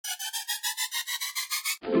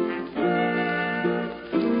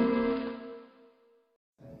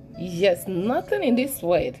Yes, nothing in this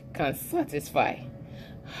world can satisfy.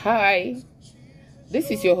 Hi, this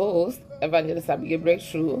is your host, Evangelist Abigail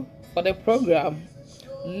Breakthrough, for the program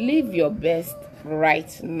Live Your Best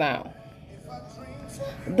Right Now.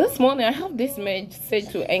 This morning, I have this message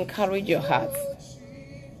to encourage your heart.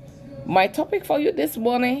 My topic for you this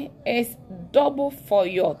morning is double for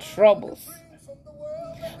your troubles.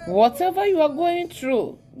 Whatever you are going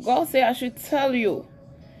through, God said I should tell you,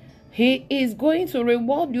 He is going to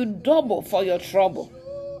reward you double for your trouble.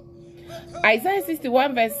 Isaiah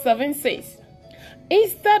 61 verse 7 says,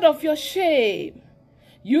 instead of your shame,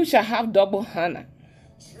 you shall have double honor.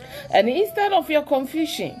 And instead of your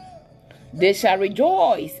confusion, they shall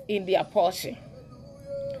rejoice in their portion.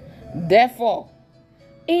 Therefore,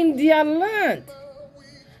 in their land,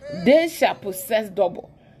 they shall possess double.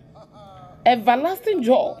 Everlasting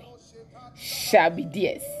joy shall be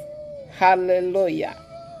theirs. Hallelujah.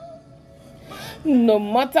 No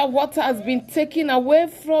matter what has been taken away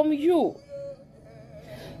from you,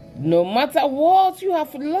 no matter what you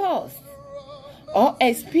have lost or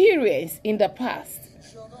experienced in the past,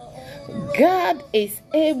 God is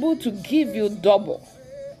able to give you double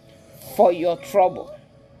for your trouble.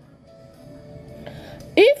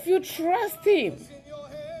 If you trust Him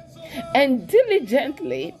and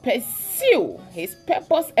diligently pursue His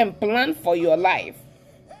purpose and plan for your life,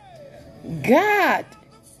 God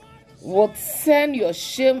will turn your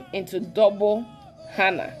shame into double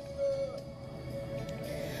honor.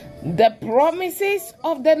 The promises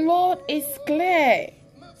of the Lord is clear.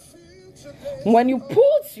 When you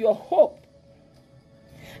put your hope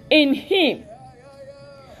in Him,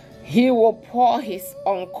 He will pour His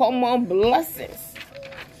uncommon blessings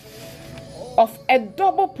of a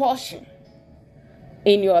double portion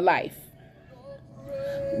in your life.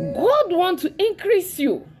 God wants to increase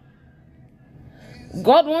you.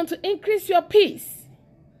 God wants to increase your peace,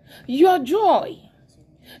 your joy,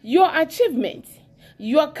 your achievement,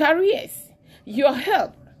 your careers, your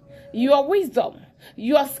health, your wisdom,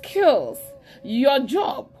 your skills, your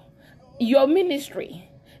job, your ministry,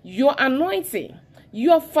 your anointing,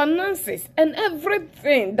 your finances, and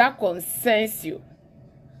everything that concerns you.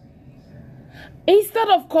 Instead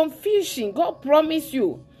of confusion, God promised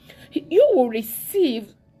you, you will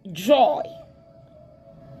receive joy.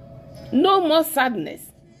 No more sadness.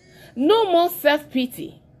 No more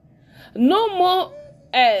self-pity. No more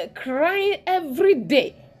crying every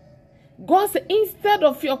day. God said, instead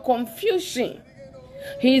of your confusion,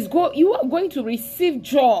 you are going to receive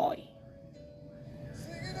joy.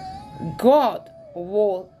 God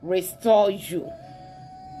will restore you.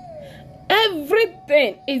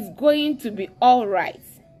 Everything is going to be all right.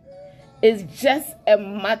 It's just a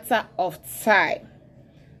matter of time.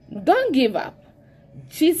 Don't give up.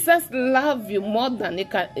 Jesus loves you more than you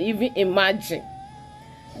can even imagine.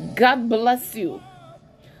 God bless you.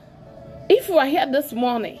 If you are here this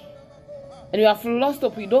morning and you have lost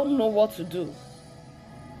hope, you don't know what to do,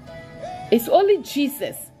 it's only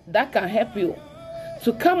Jesus that can help you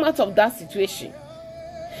to come out of that situation.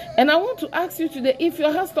 And I want to ask you today, if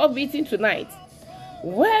your heart stops beating tonight,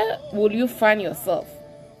 where will you find yourself?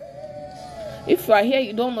 If you are here,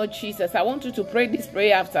 you don't know Jesus, I want you to pray this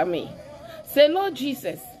prayer after me. Say, Lord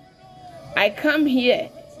Jesus, I come here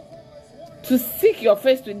to seek your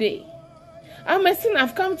face today. I'm a sinner,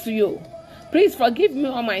 I've come to you. Please forgive me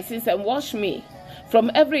all my sins and wash me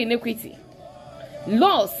from every iniquity.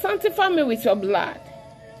 Lord, sanctify me with your blood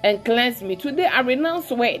and cleanse me. Today I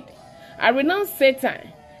renounce word. I renounce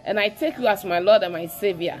Satan and I take you as my Lord and my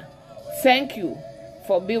Savior. Thank you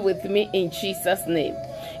for being with me in Jesus' name.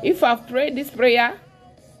 If I've prayed this prayer,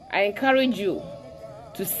 I encourage you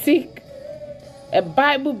to seek a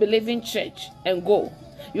Bible-believing church and go.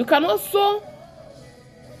 You can also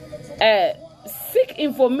seek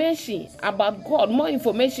information about God, more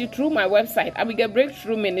information through my website, Abigail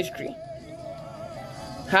Breakthrough Ministry.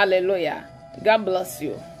 Hallelujah. God bless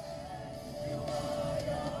you.